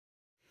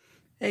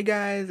Hey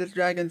guys, it's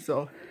Dragon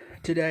Soul.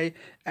 Today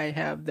I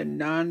have the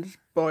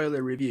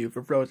non-spoiler review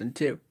for Frozen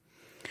 2.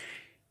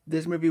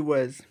 This movie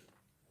was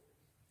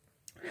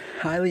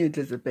highly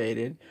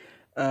anticipated,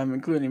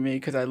 including me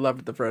because I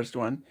loved the first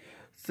one.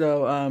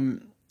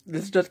 So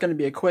this is just going to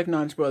be a quick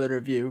non-spoiler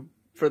review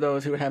for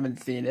those who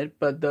haven't seen it,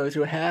 but those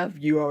who have,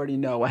 you already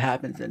know what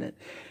happens in it.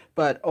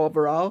 But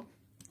overall,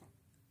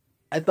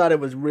 I thought it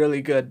was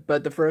really good,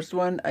 but the first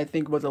one I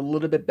think was a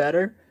little bit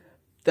better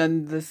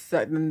than the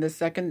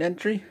second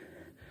entry.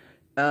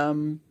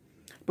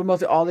 But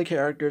mostly all the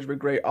characters were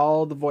great.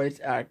 All the voice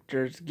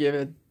actors give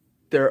it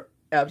their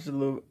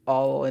absolute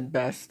all and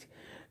best.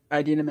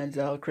 Idina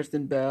Menzel,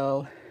 Kristen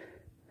Bell,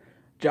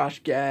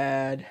 Josh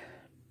Gad.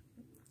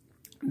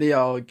 They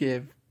all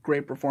give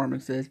great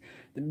performances.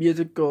 The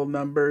musical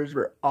numbers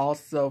were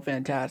also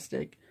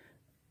fantastic.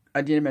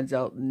 Idina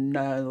Menzel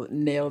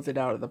nails it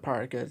out of the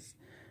park as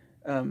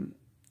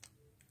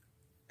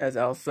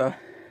Elsa,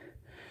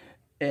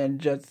 and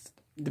just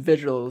the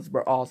visuals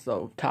were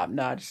also top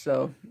notch.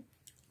 So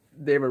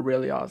they were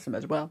really awesome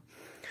as well.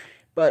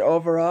 But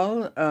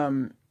overall,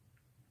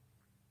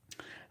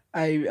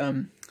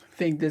 I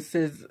think this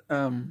is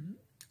a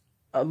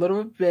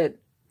little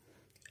bit.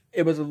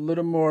 It was a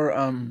little more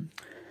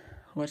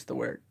what's the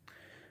word?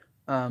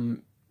 A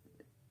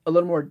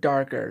little more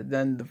darker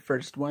than the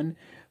first one,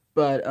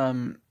 but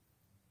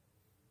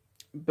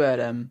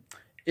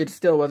it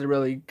still was a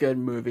really good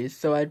movie.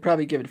 So I'd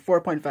probably give it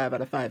 4.5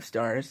 out of 5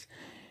 stars.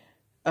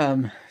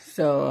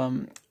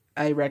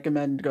 I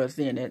recommend go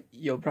seeing it.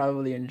 You'll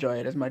probably enjoy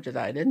it as much as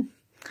I did.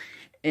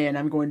 And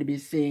I'm going to be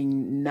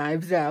seeing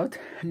Knives Out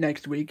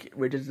next week,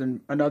 which is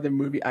another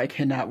movie I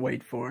cannot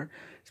wait for.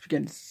 It's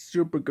getting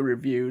super good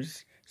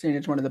reviews, saying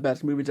it's one of the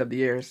best movies of the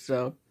year,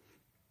 so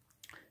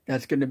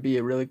that's going to be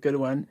a really good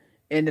one.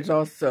 And it's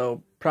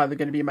also probably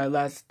going to be my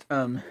last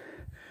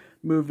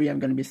movie I'm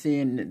going to be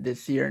seeing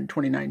this year in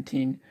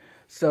 2019.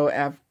 So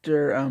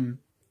after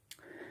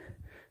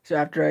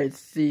I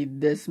see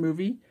this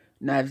movie,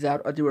 Knives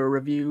Out, I'll do a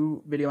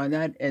review video on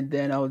that, and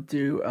then I'll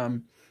do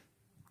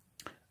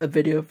a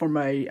video for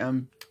my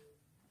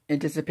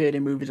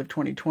anticipated movies of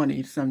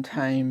 2020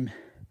 sometime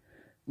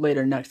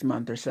later next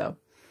month or so.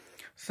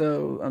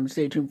 So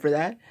stay tuned for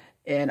that,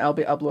 and I'll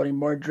be uploading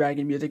more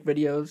Dragon music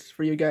videos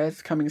for you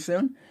guys coming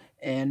soon.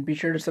 And be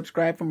sure to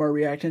subscribe for more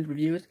reactions,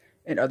 reviews,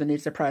 and other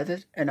neat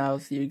surprises, and I'll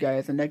see you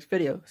guys in the next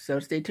video.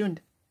 So stay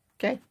tuned.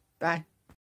 Okay, bye.